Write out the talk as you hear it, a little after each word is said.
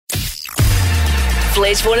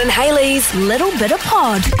Fletch, Vaughan and Hayley's Little Bitta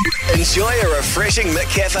Pod. Enjoy a refreshing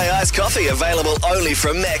McCafe iced coffee available only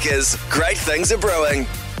from Macca's. Great things are brewing.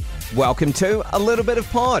 Welcome to A Little Bit of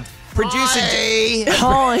Pod. Producer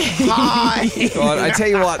Hi. God, I tell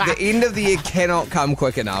you what, the end of the year cannot come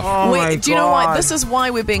quick enough. Wait, do you know why? This is why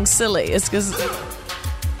we're being silly. It's because...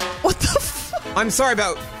 What the fuck? I'm sorry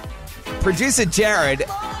about... Producer Jared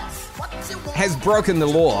has broken the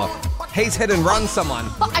law. He's hit and run someone.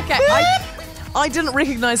 Okay, I didn't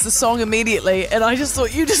recognise the song immediately, and I just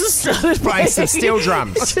thought you just started Playing some steel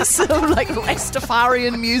drums. just some like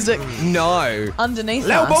Rastafarian music No. underneath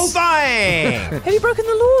Little bull us. thing. Have you broken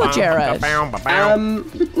the law,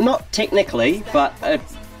 Jared? Not technically, but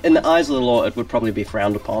in the eyes of the law, it would probably be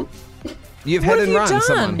frowned upon. You've What hit and have you run done?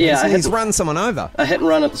 someone. Yeah, He's run someone over. A hit and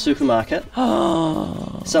run at the supermarket.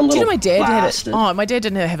 Some Do little you know my dad bastard. had it? Oh, my dad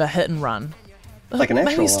didn't have a hit and run. Like an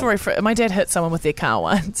actual Maybe a one. story for my dad hit someone with their car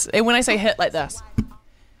once, and when I say hit like this,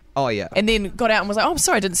 Oh, yeah. and then got out and was like, "Oh, I'm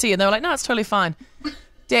sorry, I didn't see you." And they were like, "No, it's totally fine."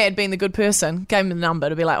 Dad, being the good person, gave him the number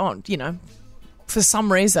to be like, "Oh, you know, for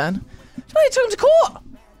some reason, they took him to court."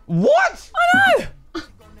 What? I know.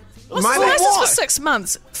 Was My licensed what? for 6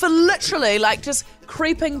 months for literally like just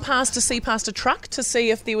creeping past to see past a truck to see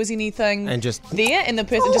if there was anything And just- there, and the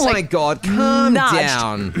person Oh, just my like God. Calm nudged.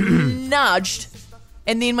 down. nudged.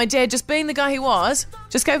 And then my dad, just being the guy he was,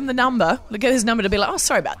 just gave him the number, gave his number to be like, "Oh,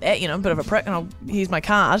 sorry about that, you know, a bit of a prick, and here's my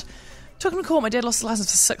card." Took him to court. My dad lost his license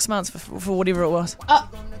for 6 months for whatever it was.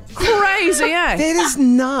 Crazy, eh? That is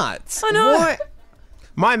nuts. I know. What?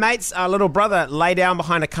 My mate's little brother lay down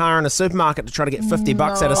behind a car in a supermarket to try to get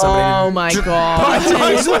 $50 out of somebody. Oh my god.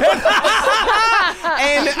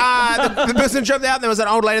 And the person jumped out and there was an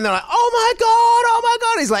old lady and they're like, oh my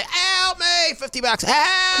God. He's like, help me, $50,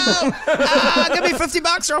 help. Give me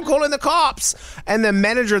 $50 or I'm calling the cops. And the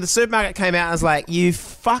manager of the supermarket came out and was like, you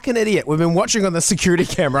fucking idiot. We've been watching on the security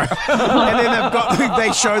camera. And then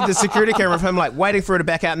they showed the security camera of him like waiting for her to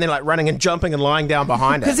back out and then like running and jumping and lying down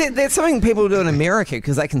behind her. Because that's something people do in America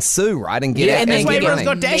because they can sue, right? And get Yeah, out and that's and why get everyone's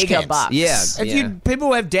running. got dash Mega cams. bucks. Yeah. If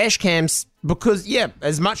people have dash cams because,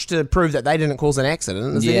 as much to prove that they didn't cause an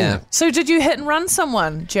accident as Yeah. anything. So did you hit and run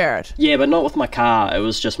someone, Jared? Yeah, but not with my car. It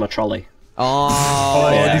was just my trolley. Oh,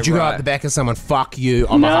 Or yeah, did you go right. out the back of someone, fuck you,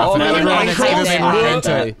 on behalf of no, everyone that's ever been run That- into?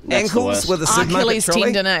 that's the Ankles worst. with a supermarket Achilles trolley?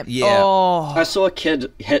 tendon, eh? Yeah. Oh. I saw a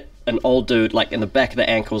kid hit an old dude like in the back of the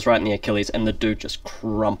ankles, right in the Achilles, and the dude just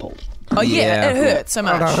crumpled. Oh, yeah, Yeah. it hurt so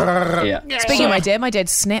much. Yeah. Speaking of my dad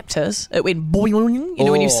snapped his. It went boing, you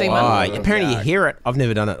know when you see one. Apparently you hear it. I've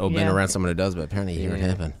never done it or been Yeah. around someone who does, but apparently you hear it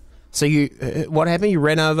happen. So what happened? You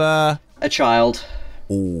ran over... A child.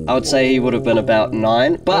 I would say he would have been about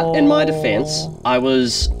 9. But in my defense, I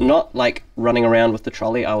was not like running around with the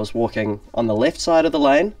trolley. I was walking on the left side of the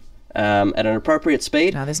lane at an appropriate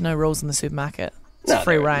speed. No, there's no rules in the supermarket. It's No,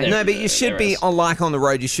 free there- reign. there- No, but you should there be is. on the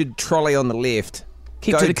road. You should trolley on the left.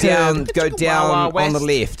 Keep go to the down, curb. go down Wild on the West.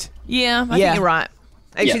 left. Yeah, I Yeah. think you're right.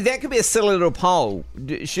 Actually, Yeah. that could be a silly little poll.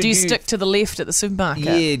 Should Do you stick to the left at the supermarket?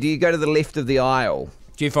 Yeah. Do you go to the left of the aisle?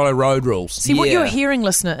 Do you follow road rules? See, what Yeah. you're hearing,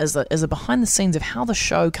 listener, is a behind the scenes of how the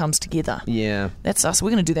show comes together. Yeah. That's us. We're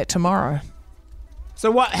going to do that tomorrow. So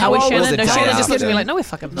what? How How old was Shannon? the No, day Shannon just looked at me after? like, no, we're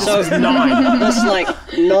fucking not. So this like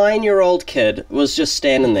 9-year-old kid was just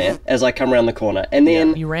standing there as I come around the corner, and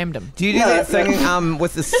then You rammed him. Do you do No, that thing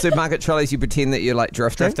with the supermarket trolleys? You pretend that you're like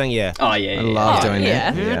drifting. Drifting, yeah. oh yeah, I love Oh, doing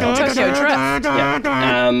yeah. that. Tokyo Drift.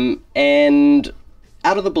 and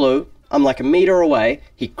out of the blue, I'm like a meter away.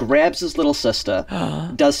 He grabs his little sister,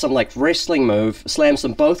 does some like wrestling move, slams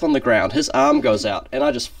them both on the ground. His arm goes out, and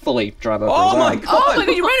I just fully drive over his Oh my arm. god! Oh my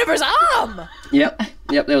god, you ran over his arm! Yep.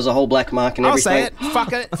 There was a whole black mark and I'll everything. say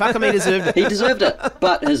it. Fuck him, he deserved it. He deserved it,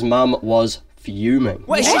 but his mum was fuming.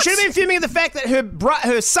 Wait, she should have been fuming at the fact that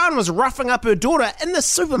her son was roughing up her daughter in the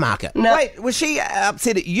supermarket. No, Wait, was she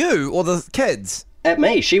upset at you or the kids? at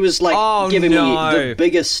me. She was like Oh, giving no. me the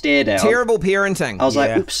biggest stare down. Terrible parenting. I was Yeah.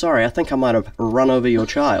 like, oops, sorry, I think I might have run over your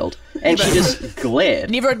child. And she just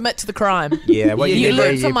glared. Never admit to the crime. Yeah, well, You never-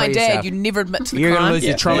 learned from my put dad, yourself- you never admit to the You're going to crime. lose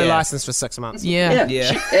your Yeah. trolley Yeah. license for 6 months. Yeah.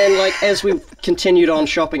 Yeah. And like as we continued on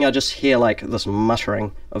shopping, I just hear like this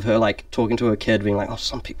muttering of her like talking to her kid, being like, "Oh,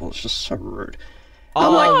 some people it's just so rude."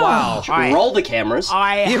 I'm like, wow. roll the cameras.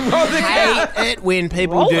 I roll the hate it when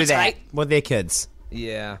people Roll do it, that mate. with their kids.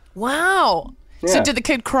 Yeah. Wow. So Yeah. did the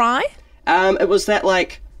kid cry? It was that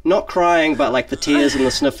like not crying, but like the tears and the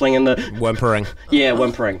sniffling and the Whimpering. yeah,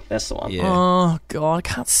 whimpering. That's the one. Yeah. Oh, God, I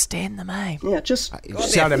can't stand them, eh? Yeah, just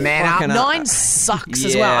Shut a man up. Fucking 9 sucks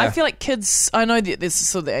as well. Yeah. I feel like kids, I know that this is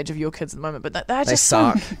sort of the age of your kids at the moment, but they're just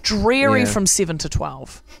suck. so dreary Yeah. from 7 to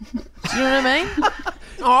 12. Do you know what I mean?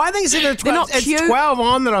 Oh, I think 7 to 12. They're not it's cute. 12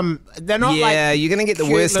 on that they're not Yeah, you're going to get the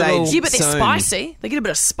cute worst little- age Yeah, but they're soon. spicy. They get a bit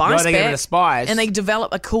of spice Right, they get a back. bit of spice. And they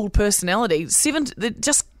develop a cool personality. 7, they're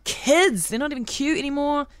just kids. They're not even cute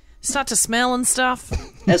anymore. Start to smell and stuff.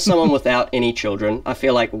 as someone without any children, I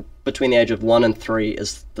feel like between the age of 1 and 3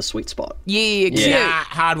 is the sweet spot. Yeah, cute. Nah,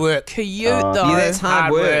 hard work. Cute, though. Yeah, that's hard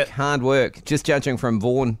Hard work. work. Hard work. Just judging from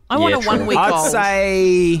Vaughan. I want Yeah, a true. 1 week I'd old.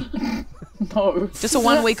 say, Just a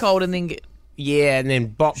 1 week old and then get yeah, and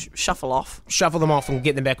then shuffle off. shuffle them off and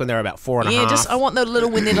get them back when they're about 4 and a Yeah, half. just I want the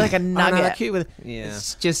little when they're like a Oh, no, they're nugget. cute with Yeah.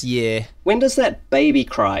 It's just, yeah. When does that baby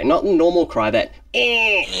cry? Not the normal cry, that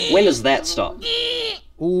when does that stop?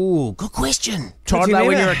 Ooh, good question. you Toddler,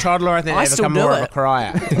 when never- you're a toddler, I think I they still become do more of it. a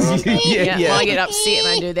crier. Yeah, I get upset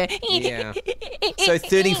when I do that. Yeah. So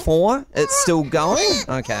 34, it's still going?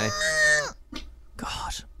 Okay.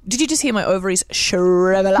 God. Did you just hear my ovaries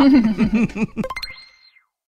shrivel up?